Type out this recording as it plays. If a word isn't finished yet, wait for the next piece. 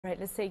Right,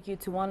 let's take you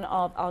to one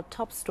of our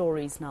top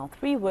stories now.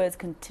 Three words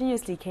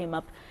continuously came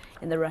up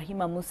in the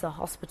Rahima Moosa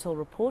Hospital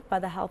report by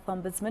the Health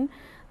Ombudsman.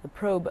 The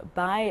probe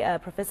by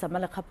Professor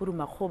Malakapuru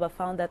Makgoba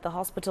found that the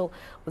hospital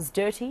was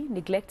dirty,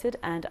 neglected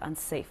and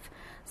unsafe.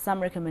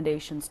 Some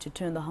recommendations to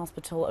turn the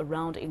hospital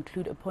around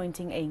include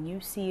appointing a new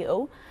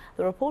CEO.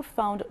 The report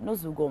found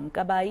Nozugo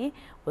Mkabayi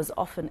was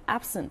often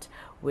absent,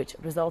 which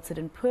resulted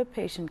in poor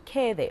patient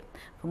care there.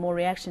 For more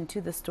reaction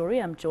to the story,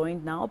 I'm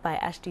joined now by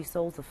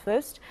Sauls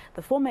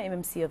the former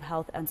MMC of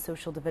Health and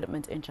Social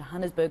Development in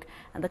Johannesburg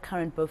and the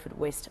current Beaufort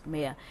West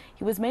Mayor.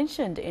 He was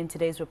mentioned in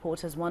today's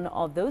report as one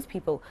of those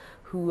people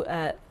who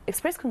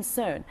expressed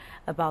concern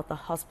about the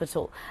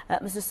hospital.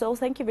 Mr. Sauls,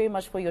 thank you very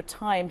much for your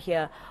time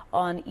here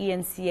on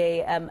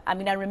eNCA.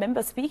 I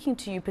remember speaking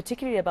to you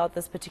particularly about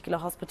this particular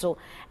hospital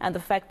and the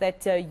fact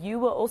that you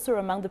were also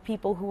among the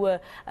people who were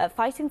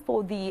fighting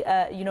for the,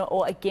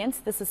 or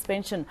against the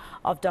suspension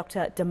of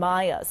Dr.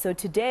 Demaya. So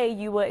today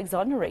you were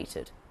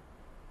exonerated.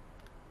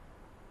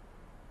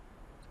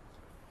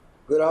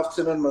 Good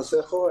afternoon,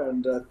 Masejo,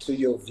 and to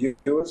your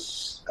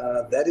viewers.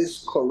 That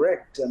is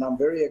correct, and I'm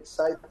very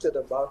excited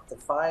about the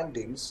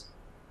findings,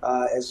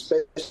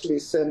 especially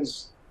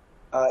since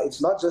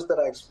it's not just that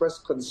I express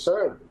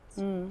concern.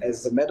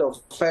 As a matter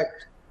of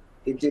fact,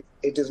 it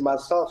is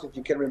myself, if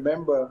you can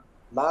remember,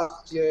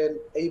 last year in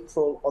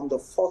April, on the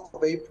 4th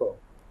of April,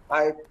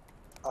 I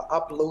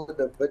uploaded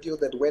a video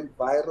that went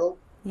viral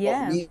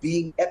of me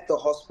being at the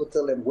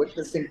hospital and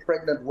witnessing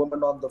pregnant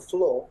women on the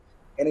floor.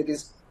 And it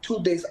is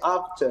 2 days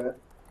after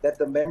that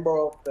the member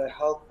of the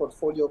Health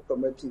Portfolio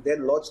Committee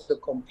then lodged the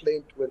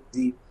complaint with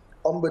the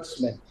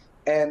Ombudsman.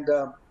 And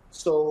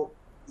so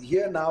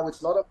here now,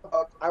 it's not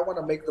about, I want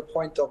to make the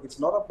point of, it's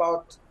not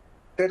about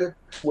credit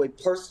to a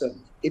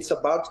person. It's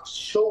about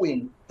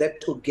showing that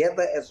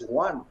together as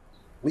one,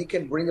 we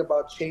can bring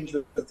about change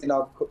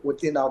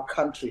within our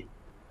country.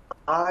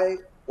 I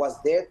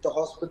was there at the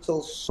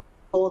hospital,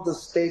 saw the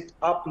state,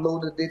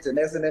 uploaded it, and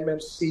as an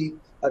MMC,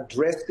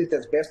 addressed it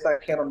as best I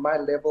can on my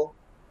level.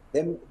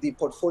 Then the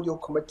portfolio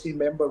committee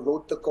member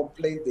wrote the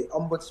complaint. The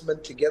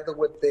ombudsman, together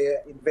with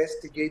their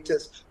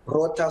investigators,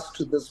 brought us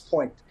to this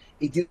point.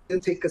 It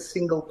didn't take a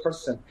single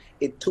person.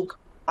 It took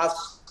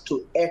us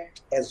to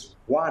act as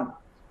one,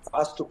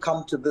 for us to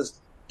come to this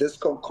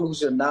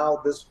conclusion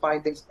now, these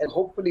findings, and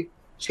hopefully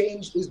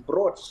change is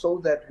brought so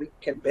that we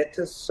can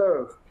better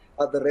serve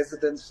the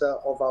residents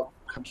of our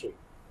country,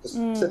 the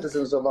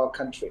citizens of our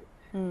country.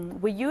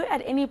 Were you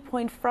at any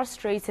point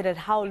frustrated at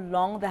how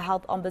long the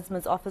Health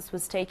Ombudsman's office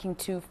was taking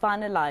to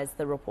finalize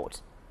the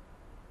report?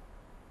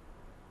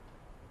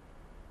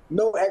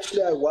 No,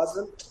 actually I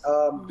wasn't,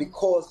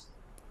 because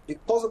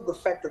of the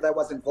fact that I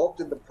was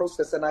involved in the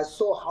process and I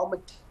saw how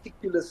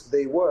meticulous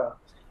they were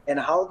and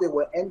how they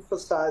were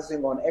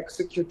emphasizing on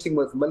executing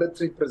with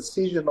military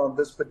precision on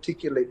this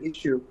particular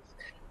issue.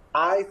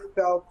 I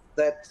felt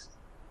that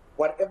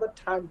whatever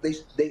time they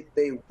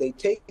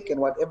take and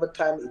whatever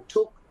time it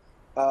took,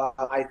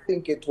 I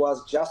think it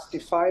was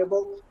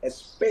justifiable,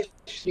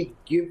 especially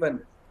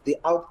given the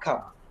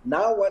outcome.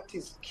 Now what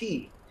is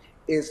key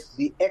is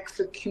the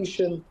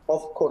execution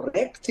of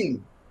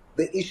correcting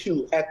the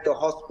issue at the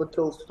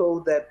hospital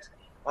so that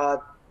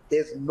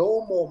there's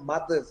no more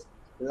mothers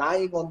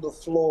lying on the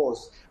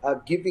floors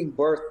giving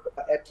birth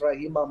at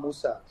Rahima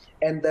Moosa,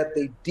 and that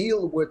they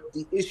deal with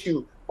the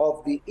issue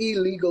of the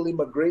illegal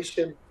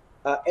immigration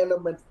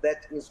element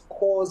that is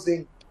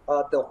causing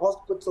the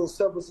hospital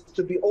services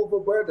to be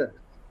overburdened.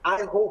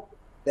 I hope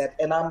that,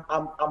 and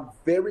I'm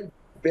very,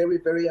 very,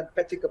 very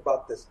emphatic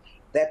about this,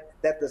 that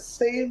the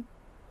same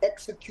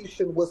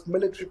execution with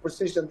military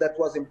precision that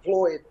was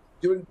employed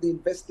during the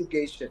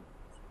investigation,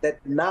 that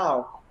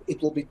now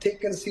it will be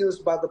taken serious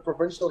by the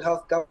provincial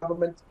health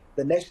government,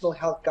 the national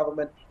health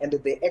government, and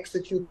that they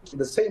execute in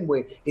the same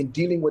way in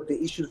dealing with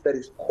the issues that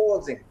is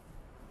causing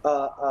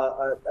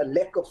a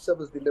lack of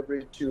service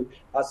delivery to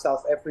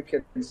South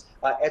Africans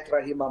at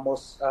Rahima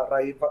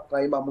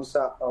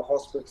Moosa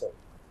Hospital.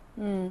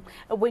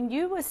 When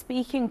you were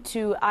speaking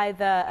to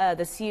either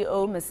the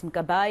CEO, Ms.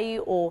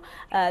 Mkabayi, or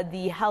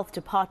the health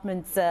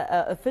department's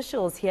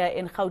officials here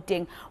in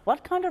Gauteng,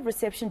 what kind of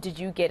reception did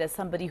you get as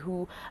somebody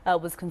who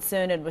was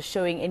concerned and was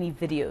showing any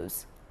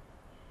videos?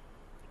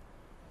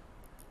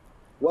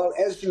 Well,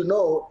 as you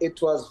know,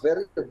 it was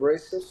very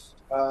abrasive.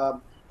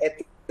 At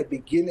the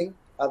beginning,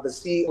 the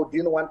CEO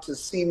didn't want to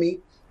see me,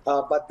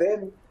 but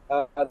then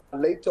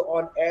later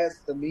on, as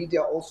the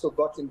media also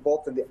got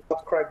involved and the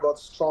outcry got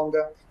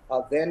stronger,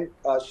 then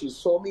she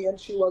saw me and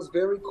she was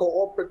very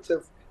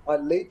cooperative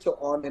later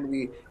on, and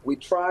we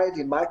tried,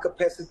 in my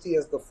capacity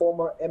as the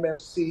former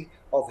MMC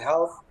of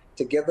Health,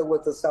 together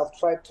with the South,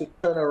 tried to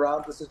turn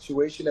around the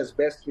situation as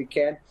best we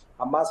can.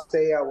 I must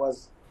say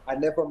I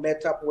never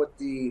met up with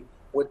the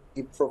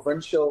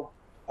provincial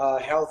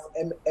health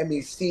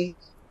MEC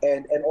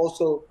and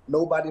also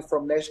nobody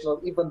from national,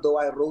 even though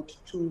I wrote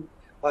to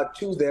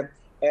them.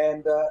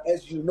 And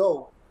as you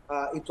know,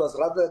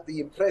 the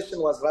impression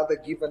was rather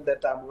given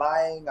that I'm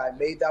lying, I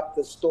made up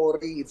the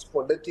story, it's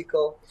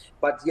political,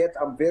 but yet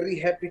I'm very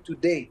happy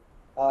today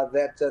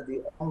that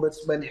the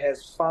Ombudsman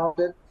has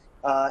founded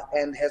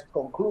and has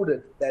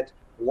concluded that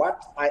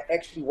what I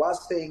actually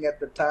was saying at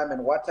the time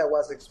and what I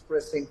was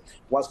expressing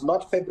was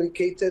not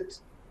fabricated.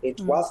 It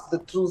was the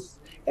truth,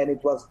 and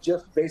it was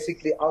just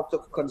basically out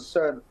of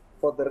concern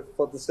for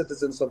the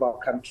citizens of our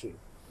country.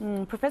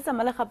 Professor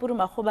Malakapuru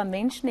Makgoba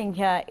mentioning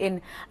here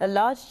in a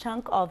large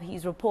chunk of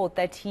his report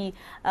that he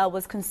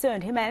was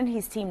concerned, him and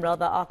his team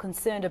rather, are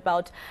concerned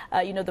about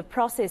the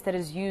process that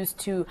is used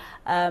to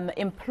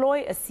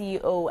employ a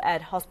CEO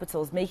at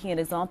hospitals, making an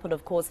example,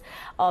 of course,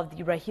 of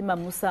the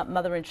Rahima Moosa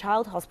Mother and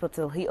Child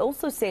Hospital. He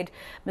also said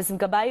Ms.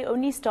 Nkabayi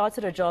only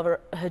started her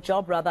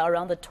job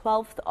around the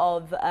 12th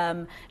of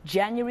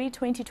January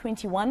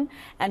 2021,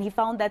 and he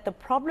found that the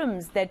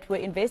problems that were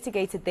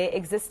investigated there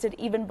existed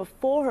even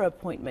before her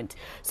appointment.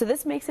 So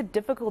this makes it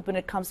difficult when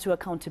it comes to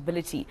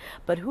accountability.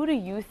 But who do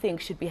you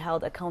think should be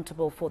held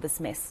accountable for this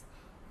mess?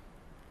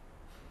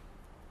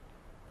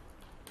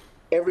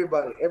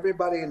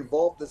 Everybody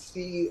involved, the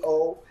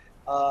CEO,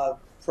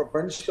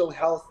 provincial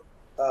health,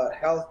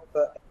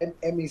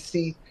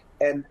 MEC,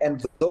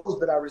 and those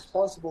that are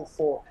responsible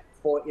for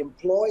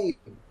employing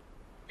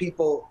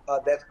people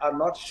that are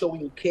not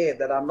showing care,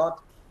 that are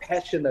not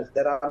passionate,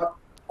 that are not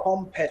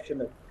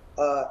compassionate.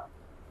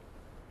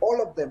 All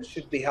of them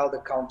should be held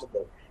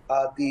accountable.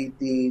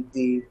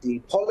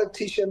 The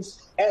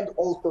politicians and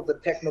also the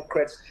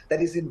technocrats that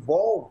is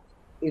involved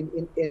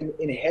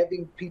in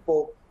having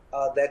people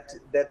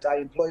that are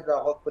employed at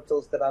our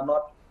hospitals that are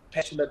not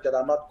passionate, that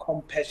are not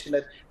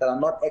compassionate, that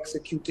are not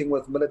executing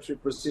with military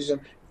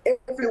precision.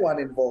 Everyone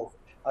involved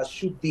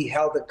should be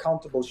held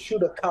accountable,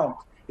 should account.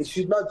 It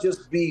should not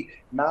just be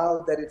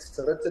now that it's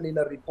written in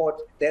a report,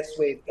 that's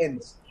where it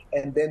ends,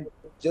 and then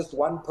just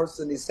one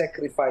person is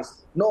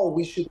sacrificed. No,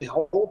 we should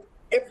hold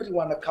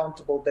everyone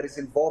accountable that is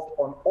involved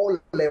on all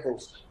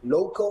levels,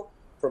 local,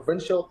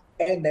 provincial,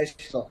 and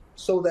national,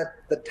 so that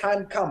the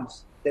time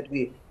comes that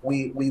we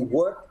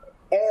work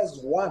as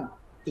one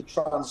to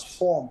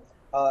transform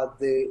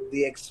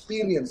the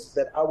experience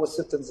that our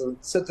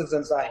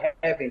citizens are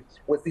having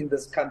within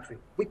this country.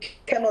 We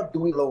cannot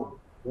do it alone.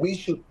 We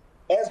should,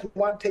 as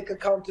one, take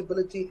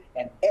accountability,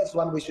 and as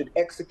one, we should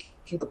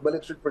execute with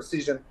military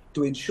precision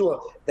to ensure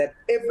that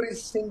every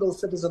single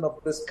citizen of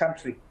this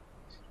country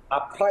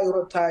are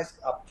prioritized,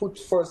 are put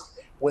first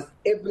with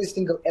every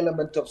single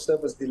element of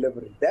service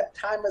delivery. That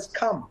time has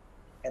come,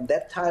 and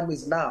that time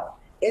is now.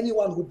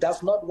 Anyone who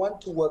does not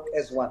want to work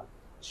as one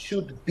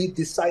should be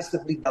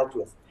decisively dealt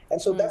with. And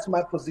so that's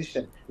my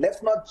position.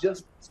 Let's not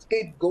just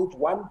scapegoat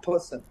one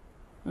person.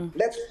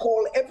 Let's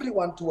call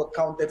everyone to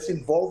account that's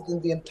involved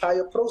in the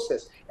entire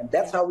process. And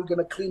that's how we're going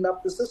to clean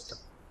up the system.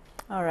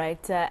 All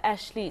right,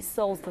 Ashley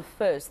Sauls the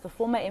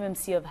former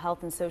MMC of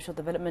Health and Social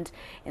Development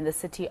in the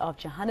city of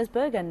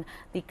Johannesburg and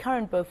the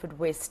current Beaufort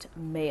West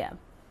Mayor.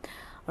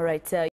 All right.